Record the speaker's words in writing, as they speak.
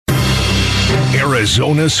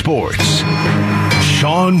Arizona Sports.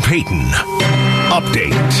 Sean Payton.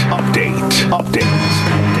 Update.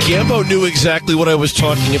 Gambo knew exactly what I was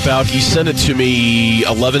talking about. He sent it to me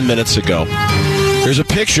 11 minutes ago. There's a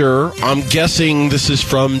picture. I'm guessing this is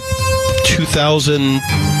from 2000,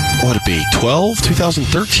 what would it be,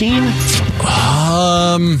 2013?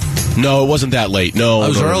 No, it wasn't that late. No, it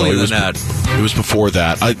was earlier than that. It was before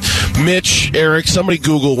that. Mitch, Eric, somebody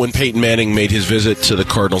Google when Peyton Manning made his visit to the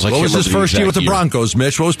Cardinals. What was his first year with the Broncos,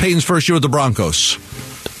 Mitch? What was Peyton's first year with the Broncos?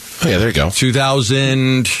 Oh, yeah, there you go.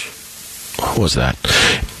 2000. What was that?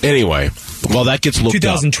 Anyway, well, that gets looked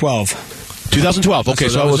 2012. up. 2012. Okay,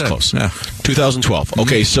 so I was close. Yeah. 2012.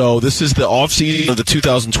 Okay, so this is the offseason of the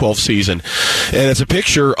 2012 season, and it's a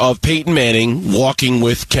picture of Peyton Manning walking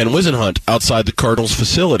with Ken Wisenhunt outside the Cardinals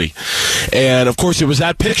facility. And, of course, it was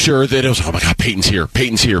that picture that it was, oh, my God, Peyton's here.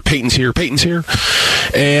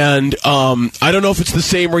 And I don't know if it's the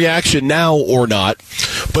same reaction now or not,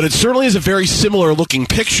 but it certainly is a very similar-looking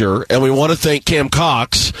picture, and we want to thank Cam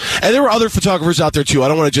Cox. And there were other photographers out there, too. I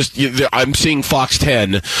don't want to just – I'm seeing Fox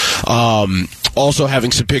 10 also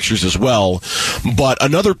having some pictures as well. But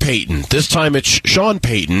another Peyton, this time it's Sean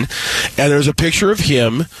Payton, and there's a picture of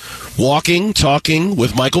him walking, talking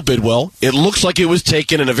with Michael Bidwell. It looks like it was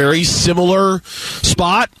taken in a very similar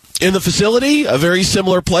spot in the facility, a very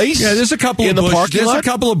similar place. Yeah, there's a couple in of the bushes. parking There's lot. a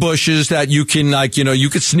couple of bushes that you can, you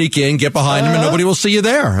could sneak in, get behind them, and nobody will see you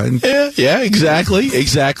there. Yeah, exactly.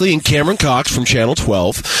 And Cameron Cox from Channel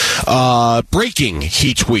 12. Breaking,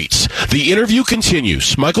 he tweets. The interview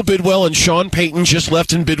continues. Michael Bidwell and Sean Payton just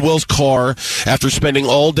left in Bidwell's car after spending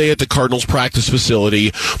all day at the Cardinals practice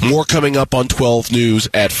facility. More coming up on 12 News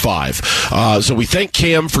at 5. So we thank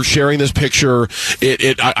Cam for sharing this picture.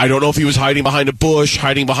 I don't know if he was hiding behind a bush,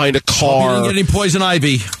 hiding behind a car. He didn't get any poison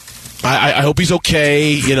ivy. I hope he's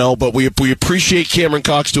okay, but we appreciate Cameron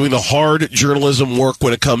Cox doing the hard journalism work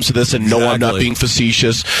when it comes to this, and no, I'm not being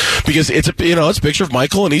facetious, because it's a picture of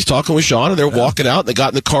Michael, and he's talking with Sean, and they're walking out, and they got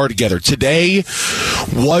in the car together. Today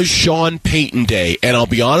was Sean Payton Day, and I'll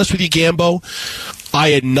be honest with you, Gambo,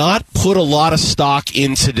 I had not put a lot of stock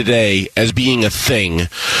into today as being a thing,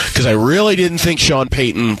 because I really didn't think Sean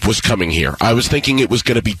Payton was coming here. I was thinking it was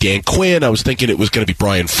going to be Dan Quinn. I was thinking it was going to be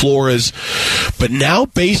Brian Flores. But now,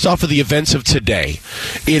 based off of the events of today,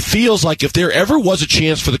 it feels like if there ever was a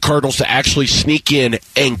chance for the Cardinals to actually sneak in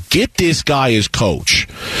and get this guy as coach,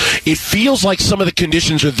 it feels like some of the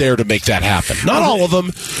conditions are there to make that happen. Not all of them,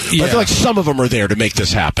 but I feel like some of them are there to make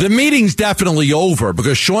this happen. The meeting's definitely over,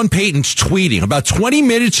 because Sean Payton's tweeting. About 20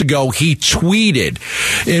 minutes ago, he tweeted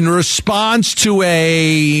in response to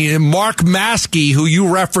a Mark Maskey, who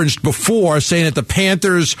you referenced before, saying that the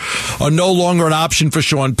Panthers are no longer an option for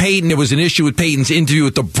Sean Payton. There was an issue with Payton's interview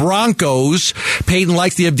with the Broncos. Payton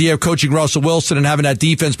likes the idea of coaching Russell Wilson and having that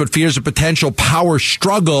defense, but fears a potential power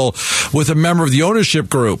struggle with a member of the ownership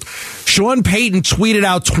group. Sean Payton tweeted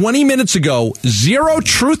out 20 minutes ago, zero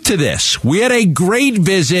truth to this. We had a great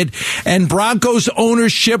visit, and Broncos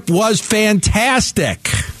ownership was fantastic.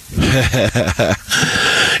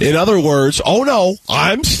 In other words, oh no,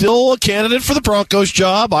 I'm still a candidate for the Broncos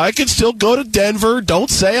job. I can still go to Denver. Don't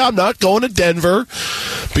say I'm not going to Denver,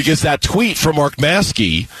 because that tweet from Mark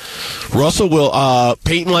Maskey,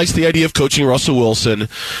 Payton likes the idea of coaching Russell Wilson,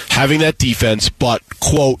 having that defense, but,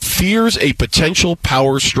 quote, fears a potential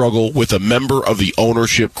power struggle with a member of the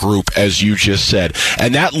ownership group, as you just said.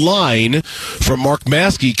 And that line from Mark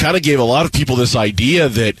Maskey kind of gave a lot of people this idea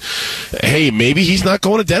that, hey, maybe he's not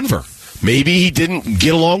going to Denver. Maybe he didn't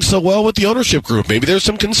get along so well with the ownership group. Maybe there's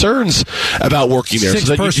some concerns about working there.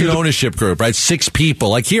 Six-person ownership group, right? 6 people.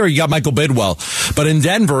 Like here, you got Michael Bidwell. But in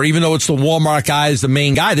Denver, even though it's the Walmart guy is the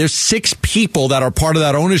main guy, there's 6 people that are part of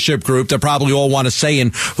that ownership group that probably all want to say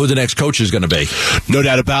in who the next coach is going to be. No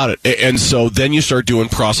doubt about it. And so then you start doing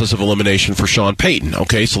process of elimination for Sean Payton.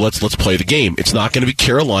 Okay, so let's play the game. It's not going to be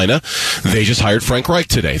Carolina. They just hired Frank Reich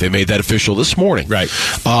today. They made that official this morning. Right.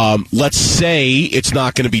 Let's say it's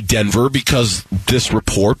not going to be Denver, because this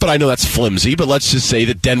report, but I know that's flimsy, but let's just say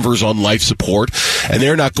that Denver's on life support and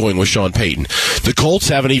they're not going with Sean Payton. The Colts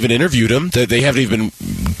haven't even interviewed him. They haven't even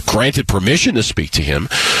granted permission to speak to him,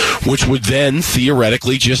 which would then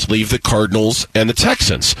theoretically just leave the Cardinals and the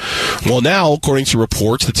Texans. Well, now, according to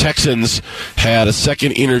reports, the Texans had a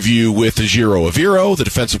second interview with Ejiro Evero, the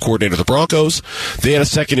defensive coordinator of the Broncos. They had a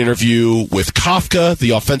second interview with Kafka, the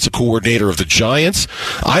offensive coordinator of the Giants.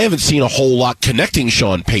 I haven't seen a whole lot connecting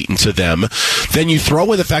Sean Payton to them. Then you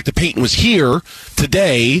throw in the fact that Payton was here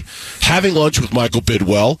today having lunch with Michael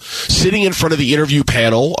Bidwell, sitting in front of the interview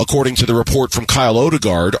panel, according to the report from Kyle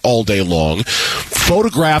Odegaard, all day long,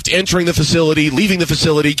 photographed entering the facility, leaving the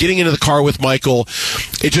facility, getting into the car with Michael.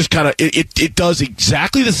 It just kind of it does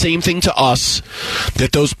exactly the same thing to us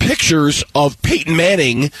that those pictures of Peyton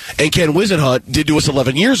Manning and Ken Whisenhunt did to us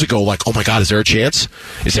 11 years ago. Like, oh my God, is there a chance?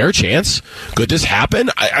 Is there a chance? Could this happen?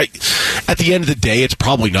 At the end of the day, it's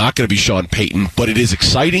probably not going to be Sean Payton, but it is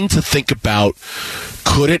exciting to think about,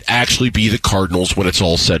 could it actually be the Cardinals when it's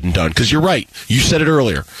all said and done? Because you're right. You said it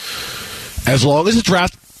earlier. As long as the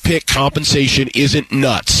draft pick compensation isn't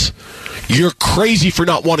nuts, you're crazy for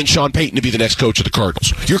not wanting Sean Payton to be the next coach of the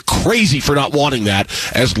Cardinals. You're crazy for not wanting that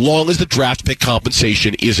as long as the draft pick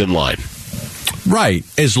compensation is in line. Right,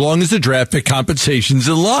 as long as the draft pick compensation's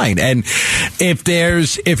in line. And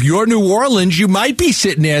if you're New Orleans, you might be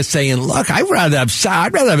sitting there saying, look, I'd rather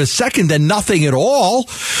have a second than nothing at all.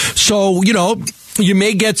 So, you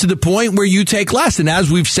may get to the point where you take less. And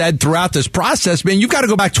as we've said throughout this process, man, you've got to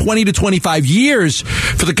go back 20 to 25 years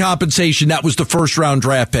for the compensation that was the first round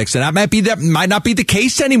draft picks. And that might not be the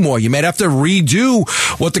case anymore. You might have to redo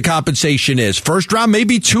what the compensation is. First round may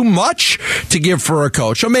be too much to give for a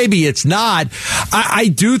coach, or maybe it's not.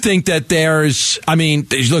 I do think that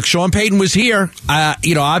look, Sean Payton was here.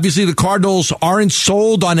 Obviously the Cardinals aren't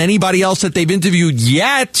sold on anybody else that they've interviewed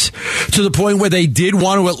yet, to the point where they did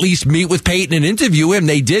want to at least meet with Payton and interview him.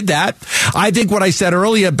 They did that. I think what I said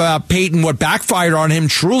earlier about Payton, what backfired on him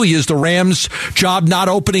truly is the Rams' job not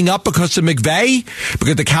opening up because of McVay,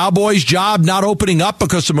 because the Cowboys' job not opening up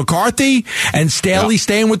because of McCarthy, and Staley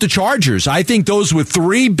staying with the Chargers. I think those were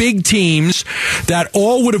three big teams that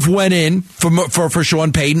all would have went in for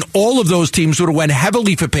Sean Payton. All of those teams would have went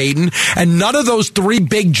heavily for Payton, and none of those three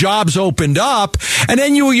big jobs opened up. And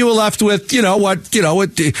then you were left with, we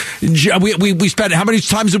spent, how many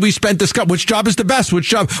times have we spent this? Which job is the best? Which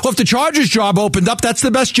job? Well, if the Chargers job opened up, that's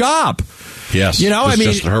the best job. Yes.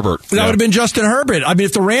 Justin Herbert. That would have been Justin Herbert. I mean,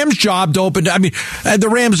 if the Rams job opened, the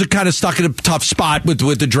Rams are kind of stuck in a tough spot with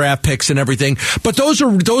the draft picks and everything. But those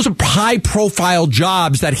are high profile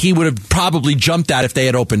jobs that he would have probably jumped at if they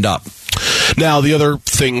had opened up. Now, the other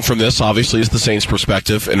thing from this, obviously, is the Saints'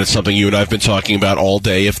 perspective, and it's something you and I have been talking about all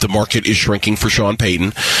day. If the market is shrinking for Sean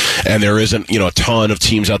Payton, and there isn't, a ton of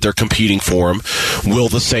teams out there competing for him, will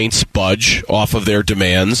the Saints budge off of their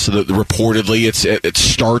demands? Reportedly, it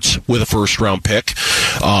starts with a first-round pick,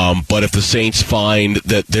 but if the Saints find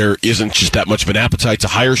that there isn't just that much of an appetite to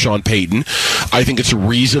hire Sean Payton, I think it's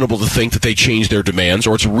reasonable to think that they change their demands,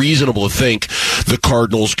 or it's reasonable to think the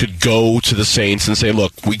Cardinals could go to the Saints and say,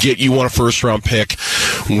 look, we get you on a first-round pick.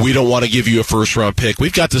 We don't want to give you a first-round pick.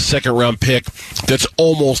 We've got the second-round pick that's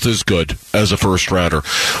almost as good as a first-rounder.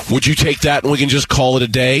 Would you take that and we can just call it a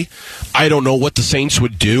day? I don't know what the Saints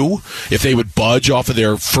would do, if they would budge off of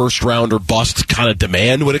their first-rounder bust kind of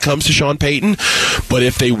demand when it comes to Sean Payton. But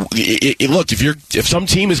if if some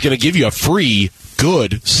team is going to give you a free,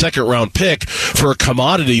 good second-round pick for a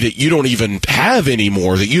commodity that you don't even have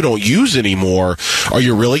anymore, that you don't use anymore, are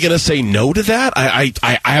you really going to say no to that? I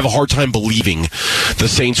have a hard time believing the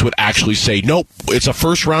Saints would actually say, nope, it's a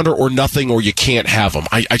first-rounder or nothing, or you can't have them.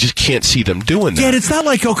 I just can't see them doing that. Yeah, it's not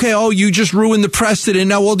like, you just ruined the precedent.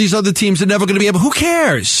 Now all these other teams are never going to be able. Who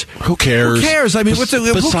cares? Who cares? I mean,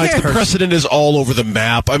 besides, the precedent is all over the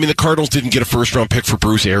map. I mean, the Cardinals didn't get a first-round pick for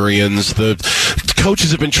Bruce Arians. The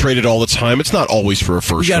coaches have been traded all the time. It's not always for a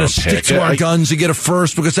first round pick. You got to stick to our guns and get a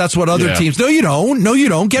first, because that's what other teams. No, you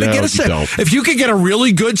don't. Get a second. If you could get a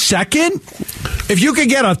really good second, if you could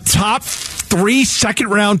get a top 3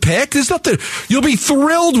 second-round pick, there's nothing. You'll be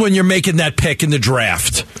thrilled when you're making that pick in the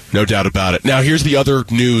draft. No doubt about it. Now, here's the other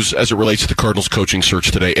news as it relates to the Cardinals coaching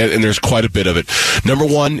search today, and there's quite a bit of it. Number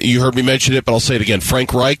one, you heard me mention it, but I'll say it again.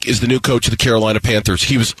 Frank Reich is the new coach of the Carolina Panthers.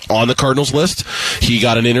 He was on the Cardinals list. He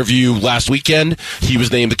got an interview last weekend. He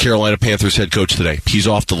was named the Carolina Panthers head coach today. He's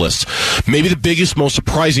off the list. Maybe the biggest, most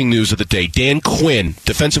surprising news of the day, Dan Quinn,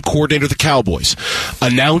 defensive coordinator of the Cowboys,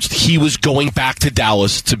 announced he was going back to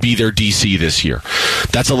Dallas to be their DC this year.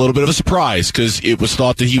 That's a little bit of a surprise, because it was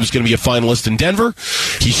thought that he was going to be a finalist in Denver.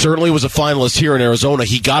 He certainly was a finalist here in Arizona.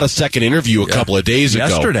 He got a second interview a couple of days ago.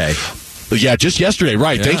 Yesterday. Yeah, just yesterday.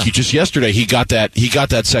 Right. Yeah. Thank you. Just yesterday, he got that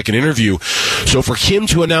second interview. So for him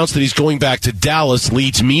to announce that he's going back to Dallas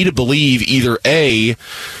leads me to believe either A,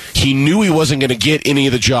 he knew he wasn't going to get any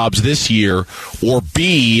of the jobs this year, or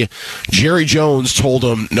B, Jerry Jones told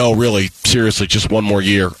him, no, really, seriously, just one more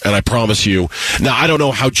year, and I promise you. Now, I don't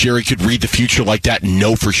know how Jerry could read the future like that and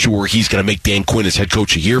know for sure he's going to make Dan Quinn his head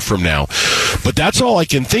coach a year from now. But that's all I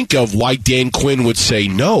can think of why Dan Quinn would say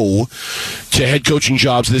no to head coaching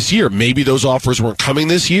jobs this year. Maybe those offers weren't coming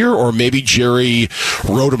this year, or maybe Jerry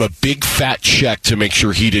wrote him a big fat check to make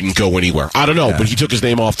sure he didn't go anywhere. I don't know, but he took his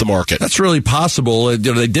name off the market. That's really possible.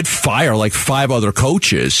 They did fire like 5 other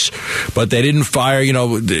coaches, but they didn't fire,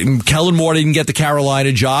 Kellen Moore didn't get the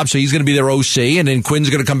Carolina job, so he's going to be their OC, and then Quinn's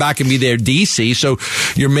going to come back and be their DC. So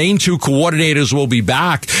your main 2 coordinators will be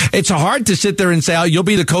back. It's hard to sit there and say, you'll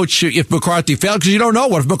be the coach if McCarthy fails, because you don't know.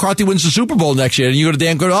 What if McCarthy wins the Super Bowl next year, and you go to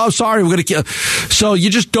Dan Quinn, sorry, we're going to kill. So you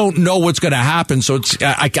just don't know what's going to happen. So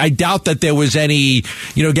I doubt that there was any,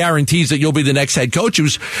 guarantees that you'll be the next head coach.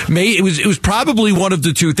 It was probably one of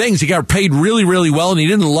the 2 things. He got paid really, really well, and he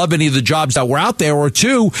didn't love any of the jobs that were out there. Or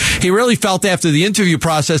 2, he really felt after the interview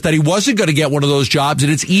process that he wasn't going to get one of those jobs,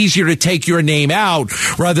 and it's easier to take your name out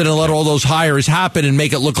rather than let all those hires happen and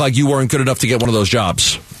make it look like you weren't good enough to get one of those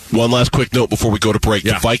jobs. One last quick note before we go to break.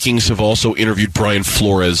 The Vikings have also interviewed Brian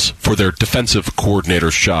Flores for their defensive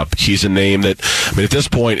coordinator's job. He's a name that, at this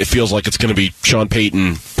point, it feels like it's going to be Sean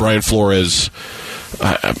Payton, Brian Flores,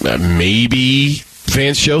 maybe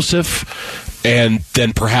Vance Joseph, and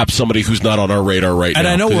then perhaps somebody who's not on our radar right now. And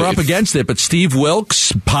I know we're up against it, but Steve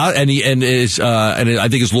Wilkes and I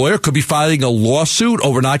think his lawyer could be filing a lawsuit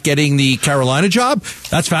over not getting the Carolina job.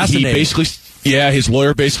 That's fascinating. His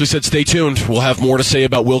lawyer basically said, stay tuned. We'll have more to say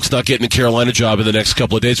about Wilkes not getting the Carolina job in the next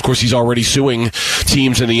couple of days. Of course, he's already suing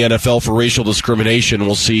teams in the NFL for racial discrimination.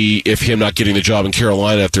 We'll see if him not getting the job in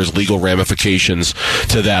Carolina, if there's legal ramifications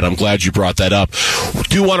to that. I'm glad you brought that up.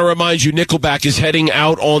 Do want to remind you, Nickelback is heading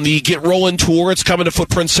out on the Get Rollin' Tour. It's coming to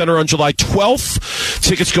Footprint Center on July 12th.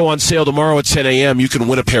 Tickets go on sale tomorrow at 10 a.m. You can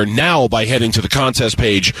win a pair now by heading to the contest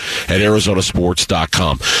page at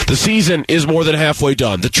arizonasports.com. The season is more than halfway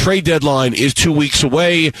done. The trade deadline is 2 weeks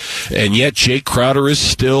away, and yet Jae Crowder is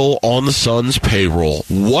still on the Suns' payroll.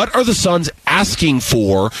 What are the Suns asking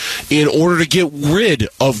for in order to get rid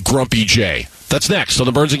of Grumpy Jay? That's next on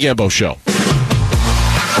the Burns and Gambo Show.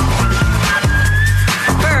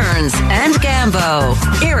 Burns and Gambo,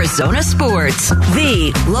 Arizona Sports,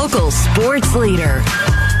 the local sports leader.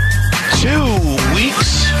 2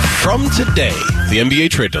 weeks from today, the NBA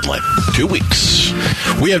trade deadline. 2 weeks.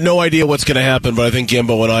 We have no idea what's going to happen, but I think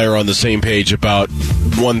Gambo and I are on the same page about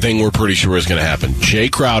one thing we're pretty sure is going to happen.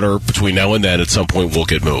 Jae Crowder, between now and then, at some point will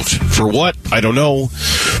get moved. For what? I don't know.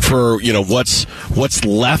 For, what's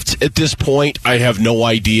left at this point, I have no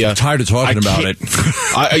idea. I'm tired of talking about it.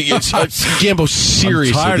 Gambo,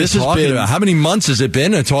 seriously. I'm tired of talking about how many months has it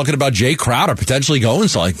been talking about Jae Crowder potentially going?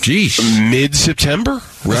 So geez. Mid-September,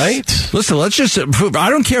 right? Listen, I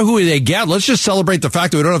don't care who they get. Let's just celebrate the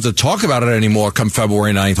fact that we don't have to talk about it anymore come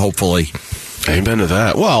February 9th, hopefully. Amen to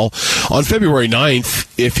that. Well, on February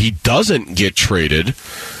 9th, if he doesn't get traded,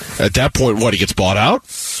 at that point, he gets bought out?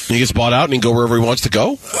 He gets bought out and he can go wherever he wants to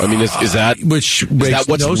go? I mean, is that what's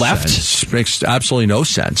left? Sense. Makes absolutely no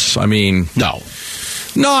sense. I mean, no.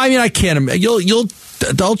 I mean, I can't.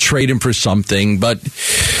 They'll trade him for something, but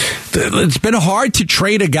it's been hard to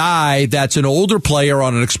trade a guy that's an older player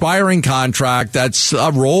on an expiring contract, that's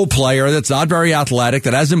a role player, that's not very athletic,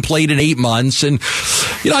 that hasn't played in 8 months. And,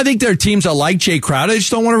 I think there are teams that like Jae Crowder. They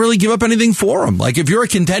just don't want to really give up anything for him. Like, if you're a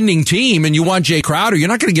contending team and you want Jae Crowder, you're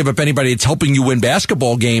not going to give up anybody that's helping you win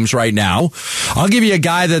basketball games right now. I'll give you a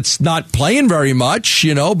guy that's not playing very much,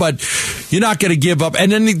 but you're not going to give up.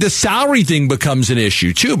 And then the salary thing becomes an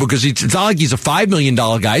issue, too, because it's not like he's a $5 million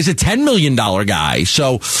guy. He's a $10 million guy.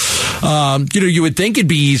 So, you would think it'd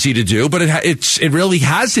be easy to do, but it really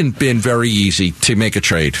hasn't been very easy to make a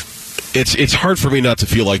trade. It's hard for me not to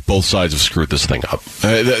feel like both sides have screwed this thing up.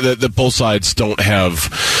 The both sides don't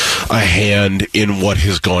have a hand in what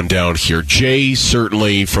has gone down here. Jay,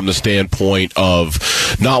 certainly from the standpoint of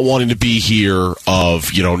not wanting to be here,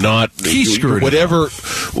 of, not... He screwed whatever.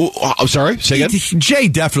 I'm sorry? Say again? Jay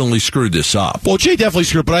definitely screwed this up. Well, Jay definitely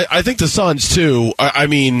screwed, but I think the Suns, too, I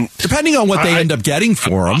mean... Depending on what they end up getting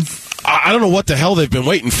for him... I don't know what the hell they've been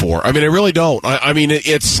waiting for. I mean, I really don't. I mean,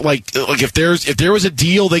 it's like if there was a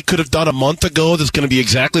deal they could have done a month ago that's going to be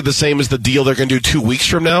exactly the same as the deal they're going to do 2 weeks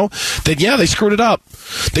from now, then yeah, they screwed it up.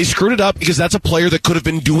 They screwed it up because that's a player that could have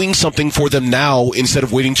been doing something for them now instead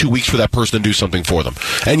of waiting 2 weeks for that person to do something for them.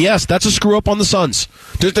 And yes, that's a screw up on the Suns.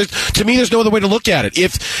 To me, there's no other way to look at it.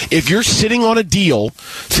 If you're sitting on a deal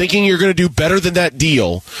thinking you're going to do better than that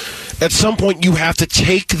deal, at some point you have to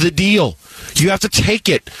take the deal. You have to take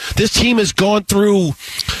it. This team has gone through,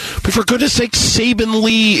 but for goodness sake, Saban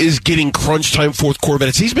Lee is getting crunch time fourth quarter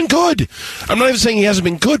minutes. He's been good. I'm not even saying he hasn't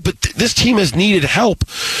been good, but this team has needed help.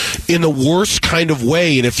 in the worst kind of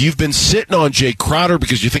way. And if you've been sitting on Jae Crowder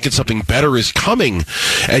because you're thinking something better is coming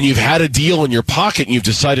and you've had a deal in your pocket and you've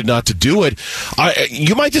decided not to do it,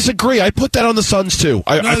 you might disagree. I put that on the Suns, too.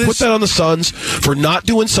 I put that on the Suns for not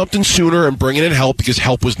doing something sooner and bringing in help because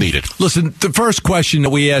help was needed. Listen, the first question that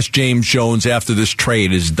we asked James Jones after this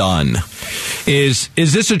trade is done is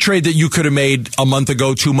this a trade that you could have made a month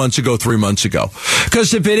ago, 2 months ago, 3 months ago?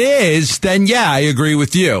 Because if it is, then yeah, I agree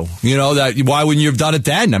with you. You know, that why wouldn't you have done it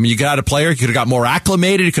then? I mean, you could have had a player, you could have got more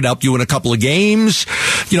acclimated, it could help you in a couple of games.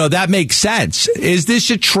 You know, that makes sense. Is this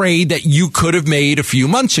a trade that you could have made a few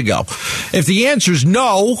months ago? If the answer is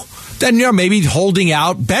no, then maybe holding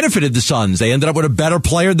out benefited the Suns. They ended up with a better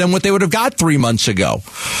player than what they would have got 3 months ago.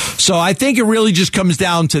 So I think it really just comes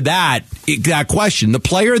down to that question. The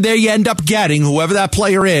player there you end up getting, whoever that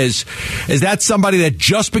player is that somebody that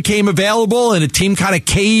just became available and a team kind of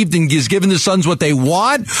caved and is giving the Suns what they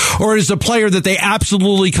want? Or is it a player that they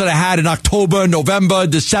absolutely could have had in October, November,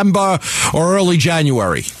 December, or early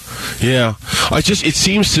January? Yeah. It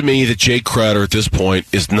seems to me that Jae Crowder at this point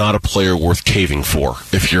is not a player worth caving for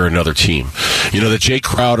if you're another team. You know, that Jae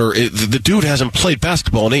Crowder, the dude hasn't played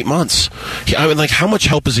basketball in 8 months. I mean, like, how much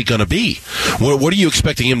help is he going to be? What are you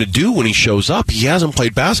expecting him to do when he shows up? He hasn't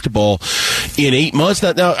played basketball in 8 months.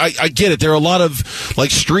 Now, I get it. There are a lot of,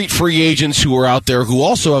 like, street free agents who are out there who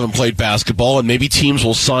also haven't played basketball, and maybe teams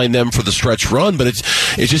will sign them for the stretch run, but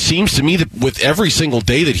it just seems to me that with every single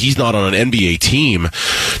day that he's not on an NBA team,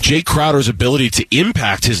 Jae Crowder's ability to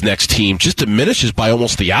impact his next team just diminishes by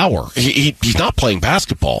almost the hour. He's not playing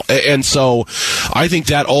basketball. And so I think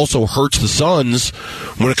that also hurts the Suns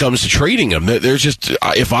when it comes to trading him. There's just,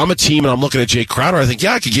 if I'm a team and I'm looking at Jae Crowder, I think,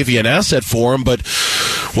 yeah, I could give you an asset for him, but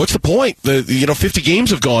what's the point? 50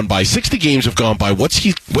 games have gone by, 60 games have gone by. What's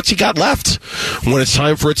he got left when it's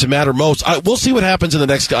time for it to matter most? We'll see what happens in the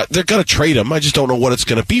next. They're going to trade him. I just don't know what it's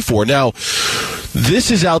going to be for. Now,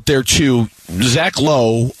 this is out there too. Zach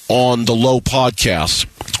Lowe on the Lowe podcast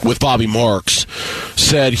with Bobby Marks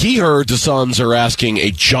said he heard the Suns are asking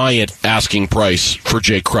a giant asking price for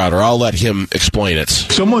Jae Crowder. I'll let him explain it.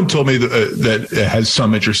 Someone told me that has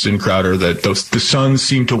some interest in Crowder, that the Suns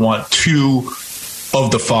seem to want two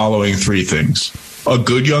of the following three things: a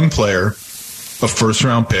good young player, a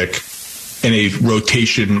first-round pick, and a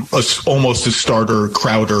rotation, almost a starter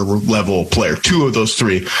Crowder level player. Two of those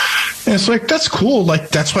three. And it's like, that's cool. Like,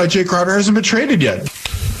 that's why Jae Crowder hasn't been traded yet.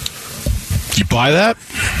 You buy that?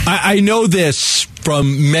 I know this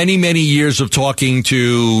from many, many years of talking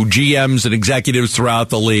to GMs and executives throughout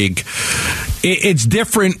the league. It's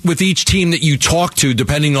different with each team that you talk to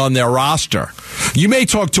depending on their roster. You may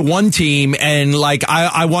talk to one team and, like,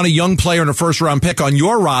 I want a young player and a first-round pick on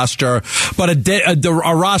your roster, but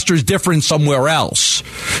a roster is different somewhere else.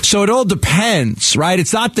 So it all depends, right?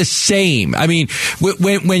 It's not the same. I mean,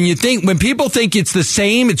 when people think it's the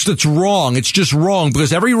same, it's wrong. It's just wrong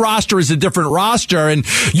because every roster is a different roster, and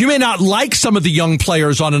you may not like some of the young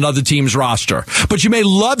players on another team's roster, but you may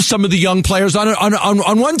love some of the young players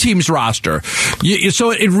on one team's roster.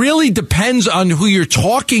 So it really depends on who you're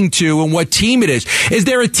talking to and what team it is. Is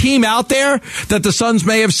there a team out there that the Suns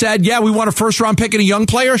may have said, yeah, we want a first-round pick and a young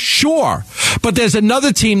player? Sure. But there's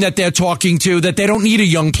another team that they're talking to that they don't need a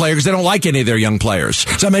young player because they don't like any of their young players.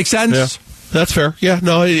 Does that make sense? Yeah. That's fair. Yeah,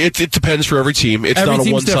 no, it depends for every team. It's not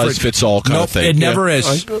a one-size-fits-all kind of thing. It never is.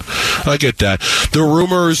 I get that. The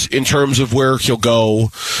rumors in terms of where he'll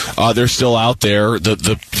go, they're still out there.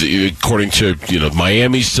 According to,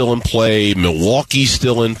 Miami's still in play, Milwaukee's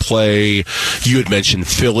still in play. You had mentioned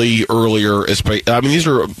Philly earlier. I mean, these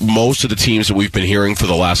are most of the teams that we've been hearing for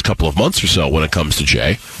the last couple of months or so when it comes to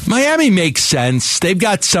Jae. Miami makes sense. They've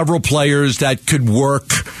got several players that could work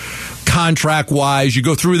contract-wise. You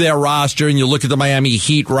go through their roster and you look at the Miami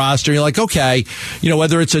Heat roster and you're like, okay,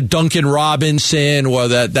 whether it's a Duncan Robinson or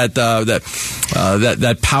that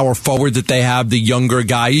power forward that they have, the younger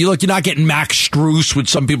guy. You're not getting Max Strus, which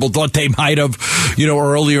some people thought they might have,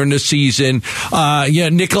 earlier in the season.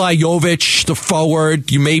 Nikolai Jovic, the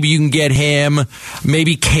forward. Maybe you can get him.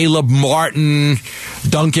 Maybe Caleb Martin,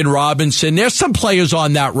 Duncan Robinson. There's some players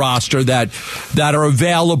on that roster that are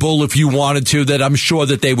available if you wanted to, that I'm sure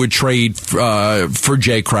that they would trade for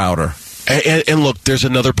Jae Crowder. And look, there's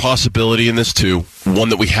another possibility in this too, one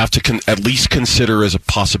that we have to at least consider as a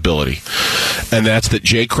possibility, and that's that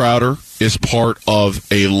Jae Crowder is part of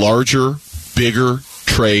a larger, bigger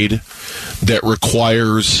trade that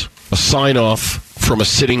requires a sign-off from a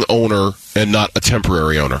sitting owner and not a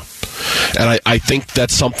temporary owner. And I think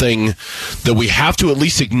that's something that we have to at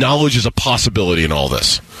least acknowledge as a possibility in all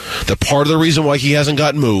this. That part of the reason why he hasn't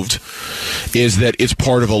gotten moved is that it's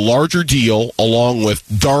part of a larger deal along with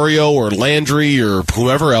Dario or Landry or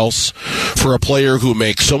whoever else for a player who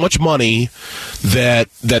makes so much money that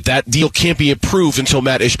deal can't be approved until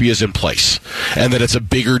Matt Ishbia is in place, and that it's a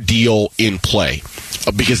bigger deal in play.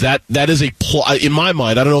 Because that is in my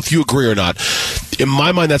mind, I don't know if you agree or not, in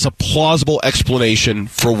my mind that's a plausible explanation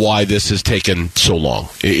for why this has taken so long,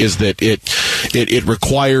 is that it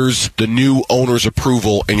requires the new owner's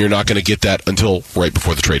approval, and you're not going to get that until right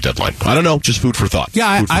before the trade deadline. I don't know, just food for thought.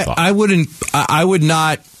 Yeah, I would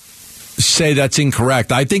not say that's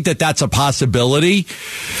incorrect. I think that's a possibility.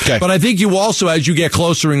 Okay. But I think you also, as you get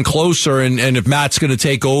closer and closer, and if Matt's going to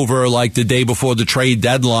take over like the day before the trade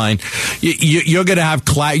deadline, you're going to have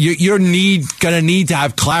you're going to need to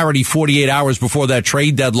have clarity 48 hours before that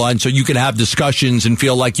trade deadline, so you can have discussions and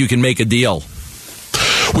feel like you can make a deal.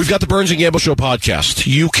 We've got the Burns and Gambo Show podcast.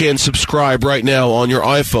 You can subscribe right now on your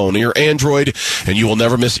iPhone or your Android, and you will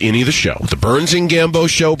never miss any of the show. The Burns and Gambo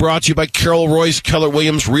Show, brought to you by Carol Royce, Keller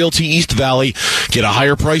Williams, Realty East Valley. Get a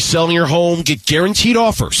higher price selling your home. Get guaranteed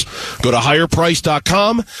offers. Go to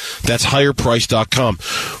higherprice.com. That's higherprice.com.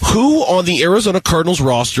 Who on the Arizona Cardinals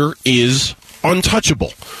roster is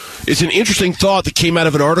untouchable? It's an interesting thought that came out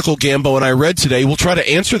of an article Gambo and I read today. We'll try to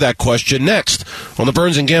answer that question next on the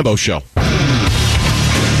Burns and Gambo Show.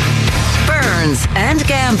 Burns and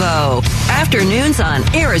Gambo. Afternoons on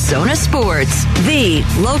Arizona Sports, the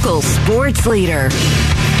local sports leader.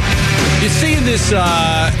 You're seeing this,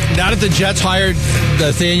 now that the Jets hired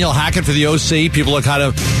Nathaniel Hackett for the OC, people are kind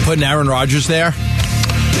of putting Aaron Rodgers there.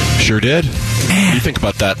 Sure did. What do you think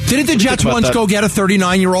about that? Didn't the Jets once go get a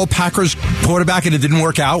 39-year-old Packers quarterback and it didn't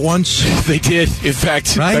work out once? They did. In fact,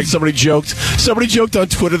 somebody joked on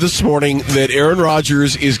Twitter this morning that Aaron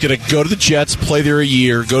Rodgers is going to go to the Jets, play there a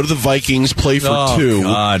year, go to the Vikings, play for 2,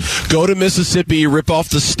 go to Mississippi, rip off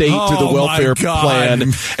the state through the welfare plan,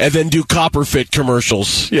 and then do Copperfit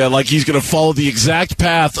commercials. Yeah, like he's going to follow the exact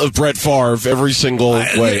path of Brett Favre every single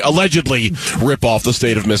way. Allegedly rip off the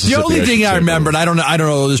state of Mississippi. The only thing I remember, and I don't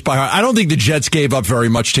know this by heart, I don't think the Jets gave up very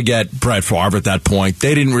much to get Brett Favre at that point.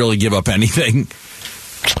 They didn't really give up anything.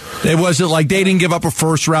 It wasn't like they didn't give up a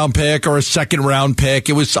first-round pick or a second-round pick.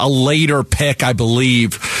 It was a later pick, I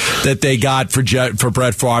believe, that they got for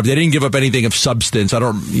Brett Favre. They didn't give up anything of substance. I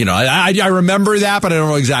remember that, but I don't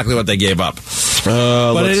know exactly what they gave up.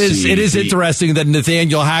 But it is interesting that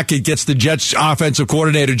Nathaniel Hackett gets the Jets offensive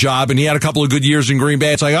coordinator job, and he had a couple of good years in Green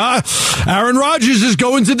Bay. It's like, Aaron Rodgers is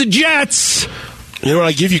going to the Jets. You know what?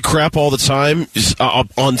 I give you crap all the time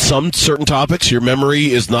on some certain topics. Your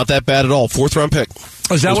memory is not that bad at all. 4th-round pick.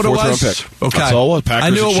 Is that what it was? Pick. Okay. That's all.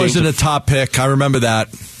 I knew it wasn't a top pick. I remember that.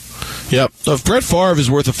 Yep. So if Brett Favre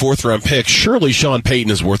is worth a 4th-round pick, surely Sean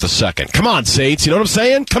Payton is worth a 2nd. Come on, Saints. You know what I'm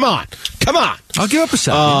saying? Come on. I'll give up a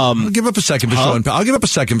second. I'll give up a second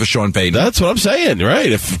for Sean Payton. That's what I'm saying,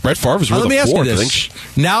 right? If Brett Favre is worth a 4th, let me ask you this.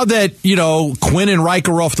 Now that, Quinn and Reich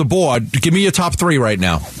are off the board, give me your top 3 right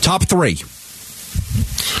now. Top 3.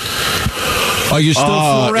 Are you still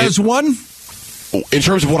Flores 1? In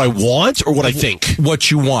terms of what I want or what I think? What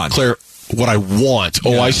you want. Claire, what I want.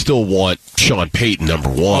 Yeah. I still want Sean Payton, number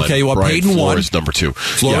 1. Okay, well, right? Payton 1. Flores, number 2.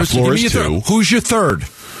 Flores 2. Who's your 3rd?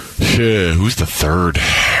 Who's the 3rd?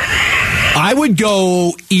 I would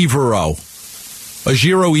go Evero.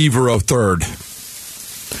 Ejiro Evero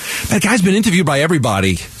 3rd. That guy's been interviewed by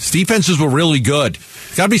everybody. His defenses were really good.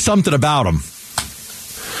 Got to be something about him.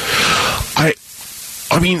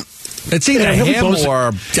 I mean, it's either him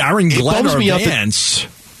or Aaron Glenn or Vance.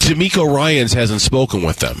 D'Amico Ryans hasn't spoken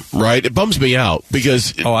with them, right? It bums me out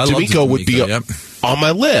because D'Amico would be on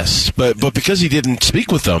my list, but because he didn't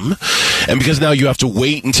speak with them, and because now you have to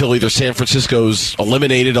wait until either San Francisco's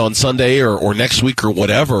eliminated on Sunday or next week or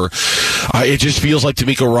whatever, it just feels like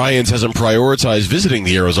D'Amico Ryans hasn't prioritized visiting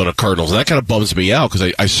the Arizona Cardinals, and that kind of bums me out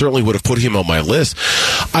because I certainly would have put him on my list.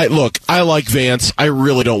 I like Vance. I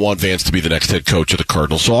really don't want Vance to be the next head coach of the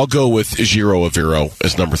Cardinals, so I'll go with Ejiro Evero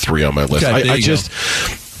as number 3 on my list. Okay,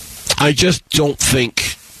 I just don't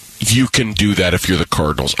think you can do that if you're the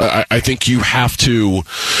Cardinals. I think you have to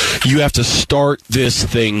start this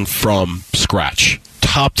thing from scratch,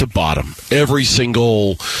 top to bottom, every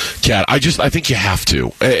single cat. I think you have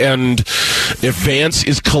to. And if Vance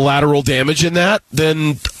is collateral damage in that,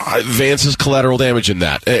 then Vance is collateral damage in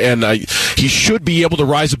that. And he should be able to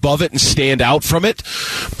rise above it and stand out from it,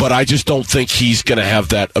 but I just don't think he's going to have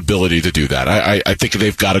that ability to do that. I think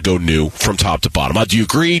they've got to go new from top to bottom. Do you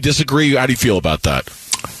agree, disagree? How do you feel about that?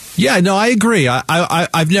 Yeah, no, I agree.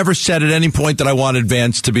 I've never said at any point that I wanted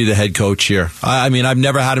Vance to be the head coach here. I mean, I've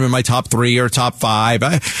never had him in my top 3 or top 5.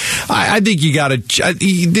 I think you got to.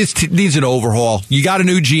 This needs an overhaul. You got a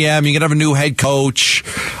new GM. You got to have a new head coach.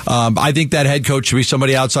 I think that head coach should be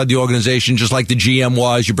somebody outside the organization, just like the GM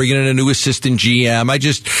was. You're bringing in a new assistant GM. I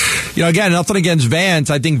just, again, nothing against Vance.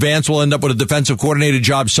 I think Vance will end up with a defensive coordinator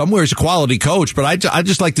job somewhere. He's a quality coach, but I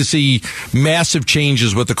just like to see massive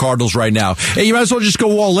changes with the Cardinals right now. Hey, you might as well just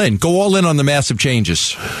go all in. Go all in on the massive changes.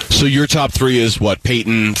 So your top 3 is what?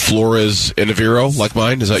 Peyton, Flores, and Aviro, like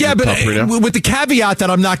mine? Is that your top 3 now? With the caveat that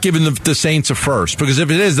I'm not giving the Saints a first, because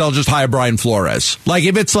if it is, they'll just hire Brian Flores. Like,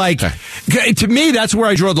 if it's like, to me, that's where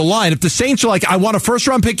I draw the line. If the Saints are like, I want a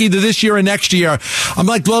first-round pick either this year or next year, I'm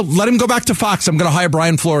like, well, let him go back to Fox. I'm going to hire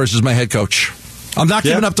Brian Flores as my head coach. I'm not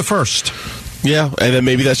giving up the first. Yeah, and then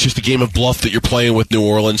maybe that's just a game of bluff that you're playing with New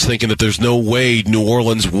Orleans, thinking that there's no way New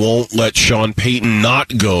Orleans won't let Sean Payton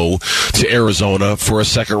not go to Arizona for a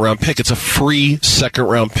second-round pick. It's a free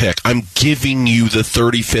second-round pick. I'm giving you the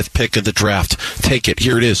 35th pick of the draft. Take it.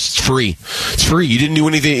 Here it is. It's free. It's free. You didn't do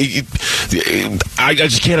anything. I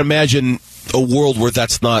just can't imagine a world where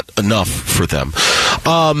that's not enough for them.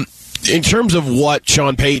 In terms of what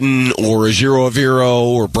Sean Payton or Ejiro Aviro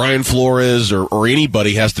or Brian Flores or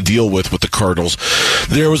anybody has to deal with the Cardinals,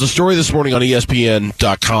 there was a story this morning on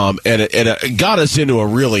ESPN.com, and it got us into a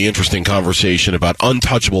really interesting conversation about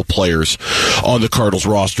untouchable players on the Cardinals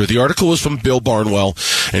roster. The article was from Bill Barnwell,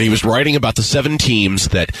 and he was writing about the 7 teams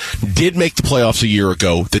that did make the playoffs a year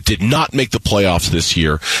ago, that did not make the playoffs this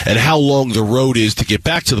year, and how long the road is to get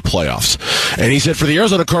back to the playoffs. And he said for the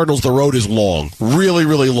Arizona Cardinals, the road is long, really,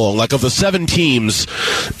 really long. Like, of the 7 teams,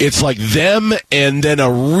 it's like them and then a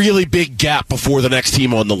really big gap before the next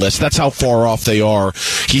team on the list. That's how far off they are.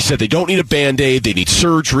 He said they don't need a Band-Aid. They need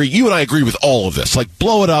surgery. You and I agree with all of this. Like,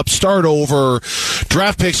 blow it up, start over,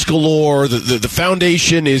 draft picks galore. The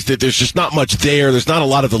foundation is that there's just not much there. There's not a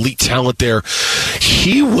lot of elite talent there.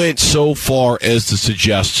 He went so far as to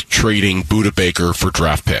suggest trading Budda Baker for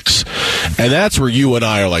draft picks. And that's where you and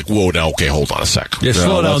I are like, whoa, now, okay, hold on a sec. Yeah,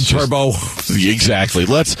 slow down, Turbo. Exactly.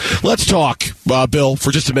 Let's talk, Bill,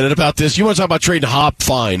 for just a minute about this. You want to talk about trading Hop?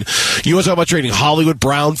 Fine. You want to talk about trading Hollywood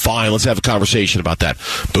Brown? Fine. Let's have a conversation about that.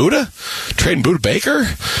 Budda? Trading Budda Baker?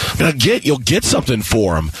 I mean, you'll get something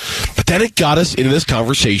for him. But then it got us into this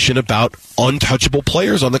conversation about untouchable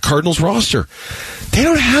players on the Cardinals roster. They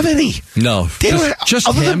don't have any. No. They don't just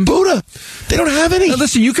other than Budda. They don't have any. Now,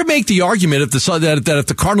 listen, you can make the argument that if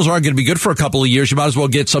the Cardinals aren't going to be good for a couple of years, you might as well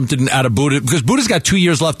get something out of Budda, because Budda's got 2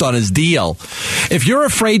 years left on his deal. If you're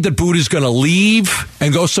afraid that Budda's going to leave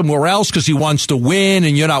and go somewhere else because he wants to win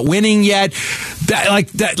and you're not winning yet,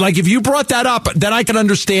 like if you brought that up, then I can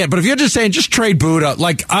understand. But if you're just saying just trade Budda,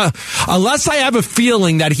 unless I have a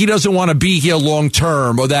feeling that he doesn't want to be here long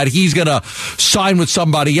term or that he's going to sign with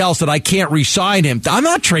somebody else that I can't re-sign him, I'm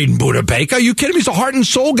not trading Budda Baker. Are you kidding me? He's a heart and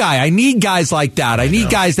soul guy. I need guys like that. I need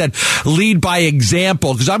guys that lead by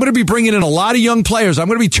example, because I'm going to be bringing in a lot of young players. I'm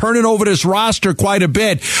going to be turning over this roster quite a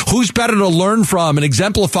bit. Who's better to learn from and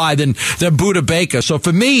exemplify than Budda Baker? So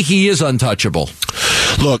for me, he is untouchable.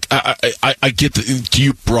 Look, I get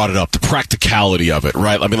you brought it up, the practicality of it,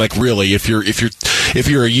 right? I mean, like, really, if you're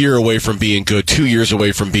a year away from being good, 2 years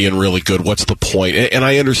away from being really good, what's the point? And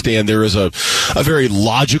I understand there is a very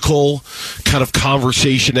logical kind of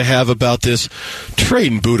conversation to have about this.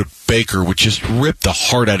 Trading Budda Baker would just rip the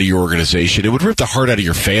heart out of your organization. It would rip the heart out of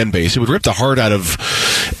your fan base. It would rip the heart out of...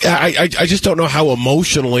 I just don't know how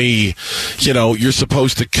emotionally, you're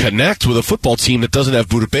supposed to connect with a football team that doesn't have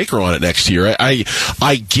Budda Baker on it next year.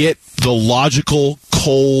 I get the logical,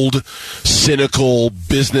 cold, cynical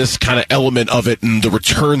business kind of element of it and the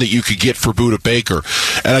return that you could get for Budda Baker.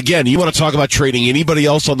 And again, you want to talk about trading anybody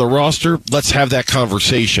else on the roster? Let's have that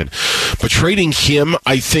conversation. But trading him,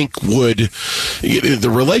 I think,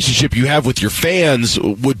 the relationship you have with your fans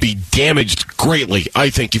would be damaged greatly, I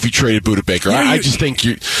think, if you traded Budda Baker. I just think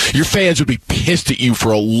your fans would be pissed at you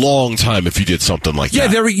for a long time if you did something like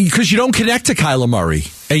that. Yeah, because you don't connect to Kyler Murray.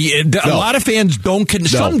 A lot of fans don't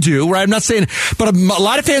connect. Some do, right? I'm not saying, but a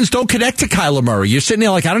lot of fans don't connect to Kyler Murray. You're sitting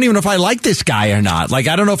there like, I don't even know if I like this guy or not. Like,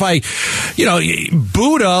 I don't know if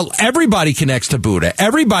Budda, everybody connects to Budda.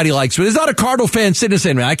 Everybody likes Budda. There's not a Cardinal fan sitting there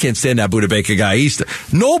saying, man, I can't stand that Budda Baker guy.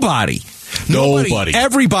 Nobody. Nobody.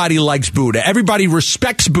 Everybody likes Buddha. Everybody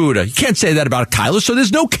respects Buddha. You can't say that about Kyler. So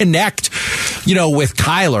there's no connect, with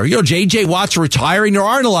Kyler. J.J. Watt's retiring. There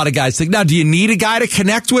aren't a lot of guys. Now, do you need a guy to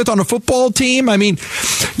connect with on a football team? You need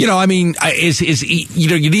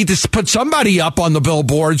to put somebody up on the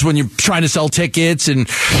billboards when you're trying to sell tickets and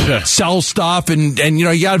sell stuff. And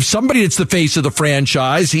you have somebody that's the face of the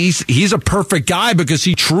franchise. He's a perfect guy because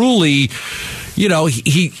he truly...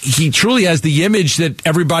 he truly has the image that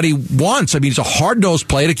everybody wants. He's a hard-nosed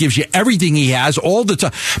player that gives you everything he has all the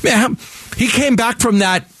time. Man, he came back from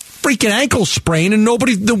that freaking ankle sprain, and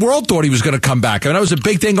nobody in the world thought he was going to come back. That was a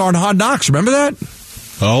big thing on Hard Knocks. Remember that?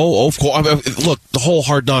 Oh, of course. Look, the whole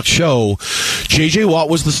Hard Knocks show, J.J. Watt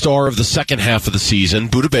was the star of the second half of the season.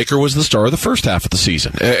 Buddha Baker was the star of the first half of the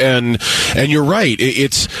season. And you're right.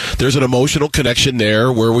 There's an emotional connection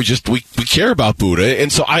there where we care about Buddha.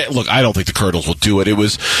 And so I don't think the Cardinals will do it. It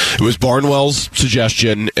was Barnwell's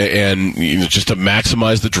suggestion and just to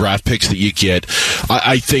maximize the draft picks that you get.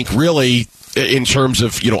 I think really, in terms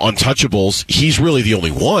of, untouchables, he's really the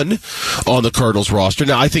only one on the Cardinals roster.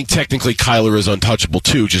 Now, I think technically Kyler is untouchable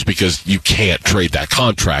too, just because you can't trade that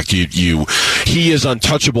contract. He is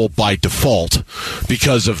untouchable by default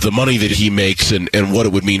because of the money that he makes and what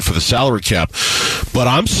it would mean for the salary cap. But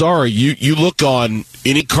I'm sorry, you look on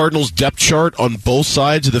any Cardinals depth chart on both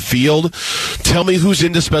sides of the field, tell me who's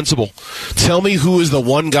indispensable. Tell me who is the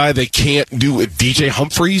one guy they can't do. DJ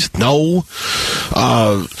Humphries? No.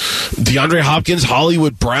 DeAndre Hopkins,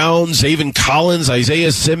 Hollywood Brown, Zaven Collins,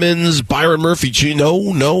 Isaiah Simmons, Byron Murphy.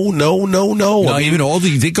 No.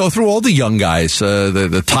 They go through all the young guys.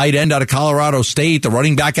 The tight end out of Colorado State, the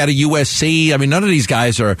running back out of USC. None of these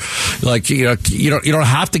guys are like, you don't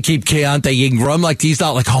have to keep Keontae Ingram. Like, he's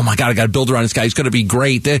not like, oh my God, I got to build around this guy. He's going to be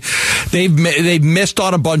great. They've missed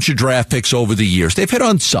on a bunch of draft picks over the years. They've hit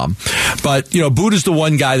on some, but Buddha's the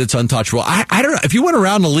one guy that's untouchable. I don't know if you went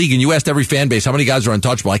around the league and you asked every fan base how many guys are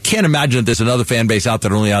untouchable. I can't imagine that there's another fan base out there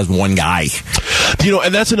that only has one guy.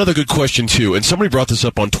 And that's another good question too. And somebody brought this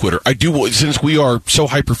up on Twitter. Since we are so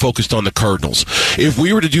hyper focused on the Cardinals, if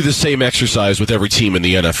we were to do the same exercise with every team in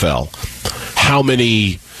the NFL,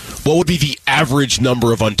 what would be the average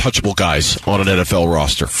number of untouchable guys on an NFL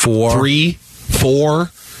roster? 4. 3,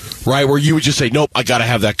 4, right? Where you would just say, nope, I got to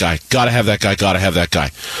have that guy. Got to have that guy. Got to have that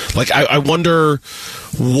guy. Like, I wonder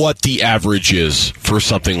what the average is for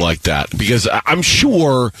something like that. Because I'm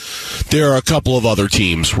sure there are a couple of other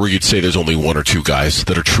teams where you'd say there's only 1 or 2 guys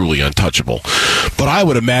that are truly untouchable. But I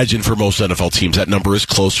would imagine for most NFL teams that number is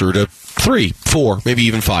closer to 3, 4, maybe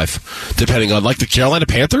even 5, depending on, like, the Carolina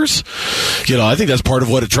Panthers. I think that's part of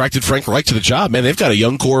what attracted Frank Reich to the job. Man, they've got a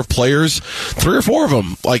young core of players, 3 or 4 of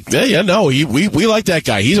them. Like, we like that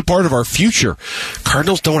guy. He's a part of our future.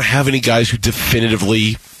 Cardinals don't have any guys who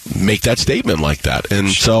definitively make that statement like that. And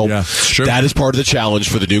so that is part of the challenge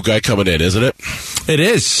for the new guy coming in, isn't it? It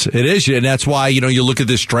is. And that's why, you look at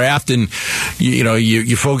this draft and,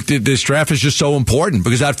 you folk, this draft is just so important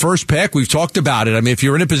because that first pick, we've talked about it. If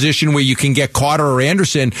you're in a position where you can get Carter or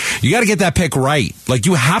Anderson, you got to get that pick right. Like,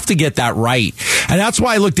 you have to get that right. And that's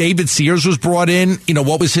why, look, David Sears was brought in.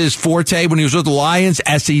 What was his forte when he was with the Lions?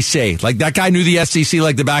 SEC. Like, that guy knew the SEC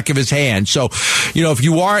like the back of his hand. So, if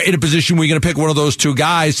you are in a position where you're going to pick one of those 2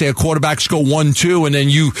 guys, say a quarterbacks go 1, 2, and then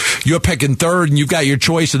you're picking 3rd and you've got your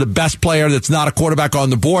choice of the best player that's not a quarterback on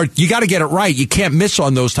the board, you got to get it right. You can't miss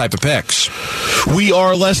on those type of picks. We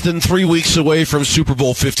are less than 3 weeks away from Super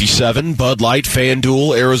Bowl 57. Bud Light,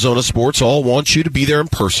 FanDuel, Arizona Sports all want you to be there in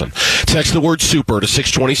person. Text the word SUPER to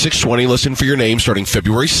 620-620. Listen for your name starting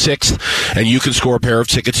February 6th, and you can score a pair of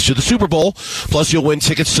tickets to the Super Bowl. Plus, you'll win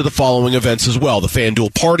tickets to the following events as well: the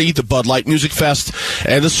FanDuel Party, the Bud Light Music Fest,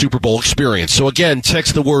 and the Super Bowl Experience. So again,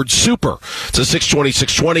 text the word SUPER to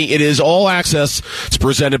 620-620. It is all access. It's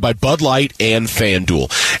presented by Bud Light and FanDuel.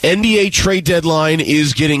 NBA trade deadline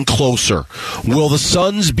is getting closer. Will the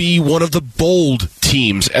Suns be one of the bold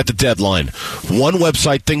teams at the deadline? One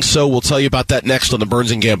website thinks so. We'll tell you about that next on the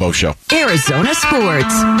Burns and Gambo Show. Arizona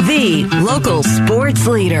Sports, the local sports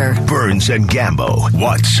leader. Burns and Gambo,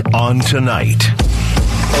 what's on tonight?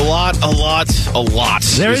 A lot.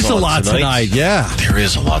 There is a lot tonight. Yeah, there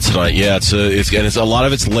is a lot tonight. Yeah, it's a lot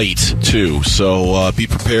of it's late too. So be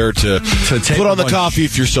prepared to put on the coffee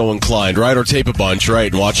if you're so inclined, right? Or tape a bunch, right,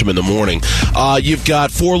 and watch them in the morning. You've got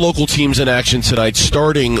 4 local teams in action tonight,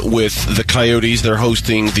 starting with the Coyotes. They're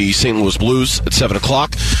hosting the St. Louis Blues at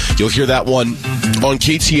 7:00. You'll hear that one on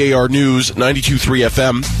KTAR News 92.3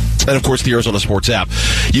 FM. And, of course, the Arizona Sports app.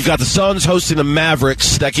 You've got the Suns hosting the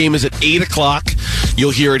Mavericks. That game is at 8:00. You'll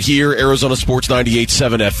hear it here, Arizona Sports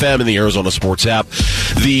 98.7 FM and the Arizona Sports app.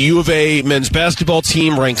 The U of A men's basketball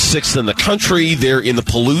team ranked 6th in the country. They're in the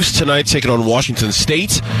Palouse tonight, taking on Washington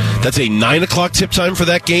State. That's a 9 o'clock tip time for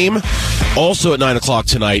that game. Also at 9 o'clock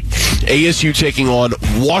tonight, ASU taking on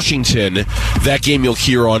Washington. That game you'll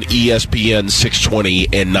hear on ESPN 620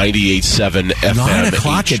 and 98.7 FM 9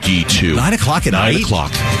 o'clock HD2. 9 o'clock at 9 night?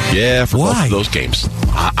 o'clock. Yeah, for both of those games.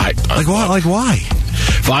 Why?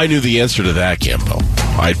 If I knew the answer to that, Gambo,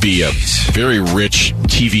 I'd be a very rich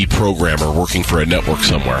TV programmer working for a network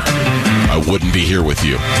somewhere. I wouldn't be here with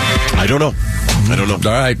you. I don't know.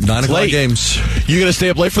 All right, 9 o'clock games. You going to stay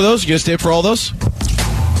up late for those? You going to stay up for all those?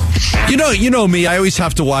 You know me. I always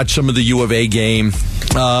have to watch some of the U of A game.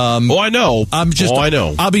 I know. I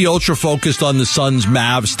know. I'll be ultra focused on the Suns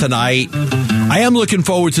Mavs tonight. I am looking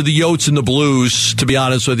forward to the Yotes and the Blues, to be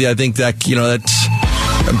honest with you. I think that, that's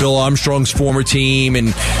Bill Armstrong's former team,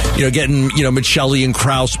 and getting Michelli and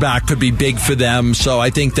Krause back could be big for them. So I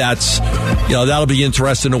think that's that'll be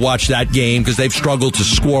interesting to watch that game, because they've struggled to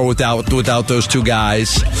score without those two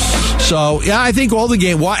guys. So yeah, I think all the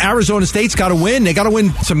game. Arizona State's got to win. They got to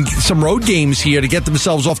win some road games here to get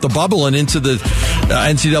themselves off the bubble and into the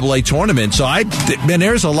NCAA tournament. So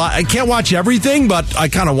there's a lot. I can't watch everything, but I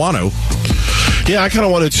kind of want to. Yeah, I kind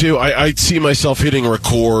of wanted to. I see myself hitting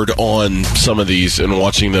record on some of these and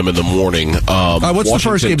watching them in the morning. What's the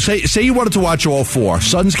first game? Say you wanted to watch all four.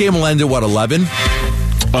 Suns game will end at 11?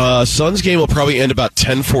 Suns game will probably end about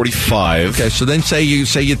 10:45. Okay, so then say you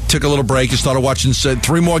took a little break, you started watching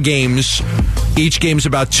 3 more games. Each game's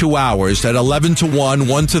about 2 hours. At 11 to 1,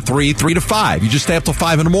 1 to 3, 3 to 5. You just stay up till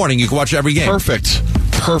 5 in the morning. You can watch every game. Perfect.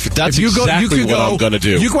 That's exactly what I'm going to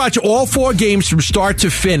do. You can watch all 4 games from start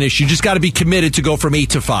to finish. You just got to be committed to go from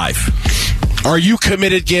 8 to 5. Are you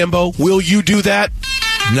committed, Gambo? Will you do that?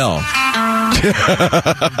 No.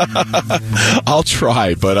 I'll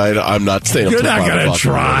try, but I'm not staying. You're not going to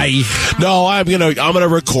try. No, I'm gonna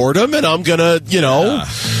record them, and I'm gonna,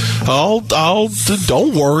 I'll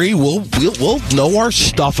don't worry. We'll know our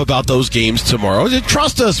stuff about those games tomorrow.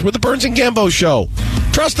 Trust us. We're the Burns and Gambo show.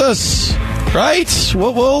 Trust us, right?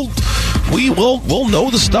 We'll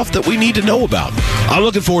know the stuff that we need to know about. I'm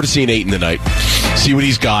looking forward to seeing Ayton tonight. See what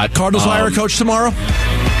he's got. Cardinals hire a coach tomorrow?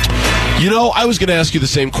 I was going to ask you the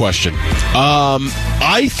same question.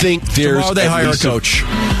 I think there's... Tomorrow they hire a coach.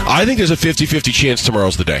 I think there's a 50-50 chance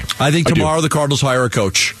tomorrow's the day. I think tomorrow the Cardinals hire a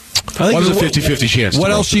coach. I think there's a 50-50 chance.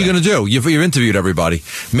 What else are you going to do? You've interviewed everybody.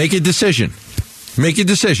 Make a decision.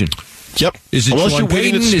 Yep. Is it Unless Sean you're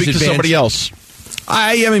waiting Payton? to speak to somebody else.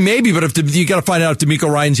 I mean, maybe, but if you got to find out if D'Amico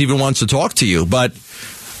Ryans even wants to talk to you. But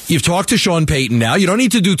you've talked to Sean Payton now. You don't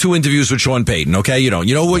need to do 2 interviews with Sean Payton, okay? You don't.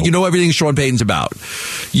 You know everything Sean Payton's about.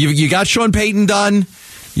 You got Sean Payton done.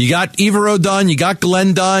 You got Evero done. You got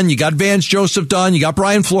Glenn done. You got Vance Joseph done. You got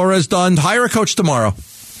Brian Flores done. Hire a coach tomorrow.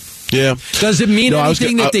 Yeah. Does it mean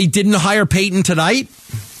anything that they didn't hire Payton tonight?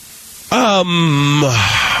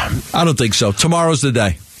 I don't think so. Tomorrow's the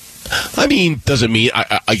day. I mean, does it mean,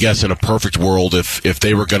 I guess in a perfect world, if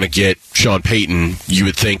they were going to get Sean Payton, you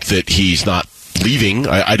would think that he's not leaving.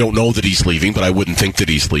 I don't know that he's leaving, but I wouldn't think that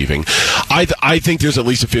he's leaving. I think there's at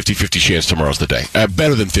least a 50-50 chance tomorrow's the day.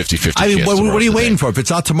 Better than 50-50 I mean, chance. What are you waiting for? If it's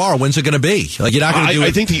not tomorrow, when's it going to be? Like, you're not going to do it.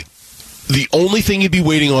 I think the only thing you'd be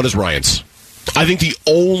waiting on is Ryans. I think the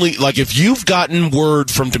only, if you've gotten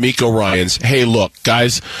word from D'Amico Ryans, hey, look,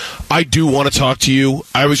 guys, I do want to talk to you.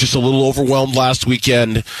 I was just a little overwhelmed last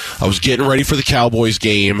weekend. I was getting ready for the Cowboys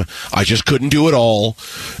game. I just couldn't do it all.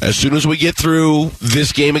 As soon as we get through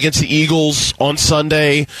this game against the Eagles on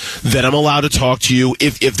Sunday, then I'm allowed to talk to you.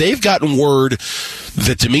 If they've gotten word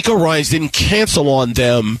that D'Amico Ryans didn't cancel on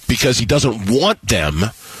them because he doesn't want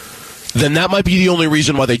them, then that might be the only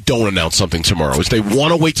reason why they don't announce something tomorrow, is they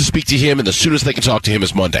want to wait to speak to him, and the soonest they can talk to him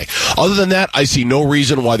is Monday. Other than that, I see no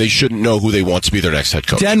reason why they shouldn't know who they want to be their next head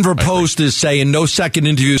coach. Denver Post is saying no second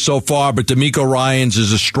interview so far, but D'Amico Ryans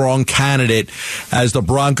is a strong candidate as the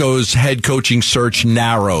Broncos' head coaching search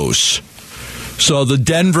narrows. So the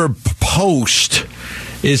Denver Post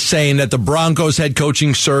is saying that the Broncos' head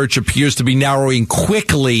coaching search appears to be narrowing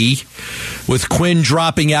quickly, with Quinn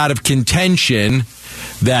dropping out of contention.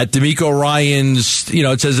 That D'Amico Ryans,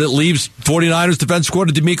 it says it leaves 49ers defense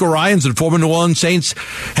coordinator D'Amico Ryans and former New Orleans Saints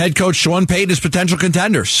head coach Sean Payton as potential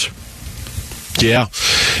contenders. Yeah,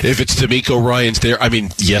 if it's D'Amico Ryans there, I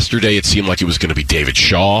mean, yesterday it seemed like it was going to be David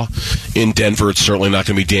Shaw in Denver. It's certainly not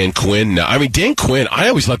going to be Dan Quinn. Now, I mean, Dan Quinn, I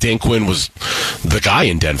always thought Dan Quinn was the guy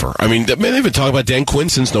in Denver. I mean, they've been talking about Dan Quinn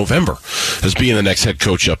since November as being the next head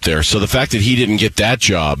coach up there. So the fact that he didn't get that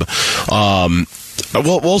job,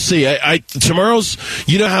 We'll see. Tomorrow's,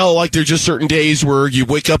 you know how like there's just certain days where you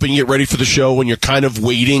wake up and you get ready for the show and you're kind of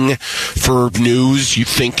waiting for news. You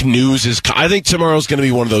think news is. I think tomorrow's going to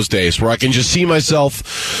be one of those days where I can just see myself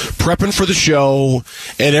prepping for the show,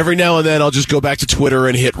 and every now and then I'll just go back to Twitter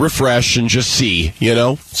and hit refresh and just see.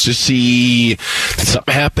 Just see did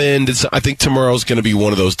something happen. I think tomorrow's going to be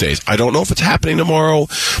one of those days. I don't know if it's happening tomorrow,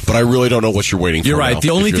 but I really don't know what you're waiting for. You're right. Now,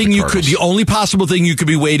 the only possible thing you could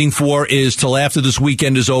be waiting for is till after this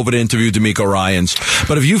weekend is over to interview D'Amico Ryans.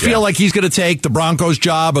 But if you feel like he's going to take the Broncos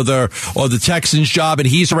job or the Texans job, and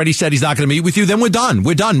he's already said he's not going to meet with you, then we're done.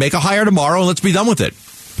 We're done. Make a hire tomorrow, and let's be done with it.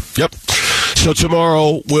 Yep. So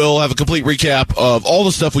tomorrow we'll have a complete recap of all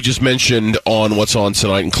the stuff we just mentioned on What's On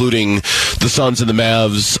Tonight, including the Suns and the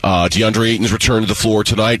Mavs. DeAndre Ayton's return to the floor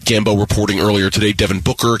tonight. Gambo reporting earlier today. Devin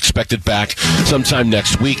Booker expected back sometime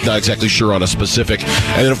next week. Not exactly sure on a specific.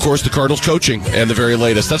 And then, of course, the Cardinals coaching and the very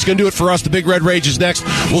latest. That's going to do it for us. The Big Red Rage is next.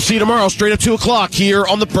 We'll see you tomorrow straight at 2 o'clock here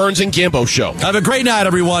on the Burns and Gambo Show. Have a great night,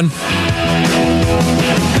 everyone.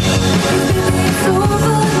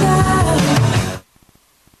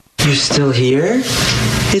 You're still here?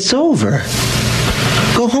 It's over.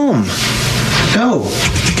 Go home. Go.